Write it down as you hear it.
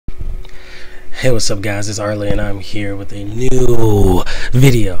Hey, what's up guys, it's Arlie and I'm here with a new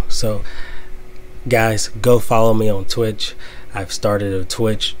video. So guys, go follow me on Twitch. I've started a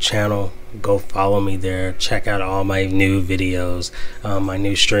Twitch channel. Go follow me there. Check out all my new videos, my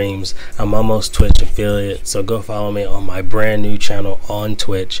new streams. I'm almost Twitch affiliate, so go follow me on my brand new channel on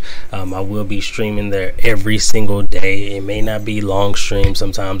Twitch. I will be streaming there every single day. It may not be long streams,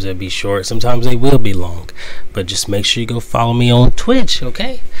 sometimes it'll be short, sometimes they will be long, but just make sure you go follow me on Twitch,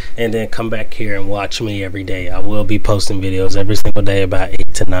 okay? And then come back here and watch me every day. I will be posting videos every single day, about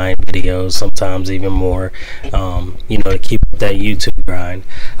 8 to 9 videos, sometimes even more, to keep up that YouTube grind.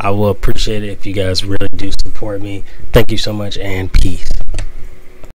 I will appreciate it if you guys really do support me. Thank you so much, and peace.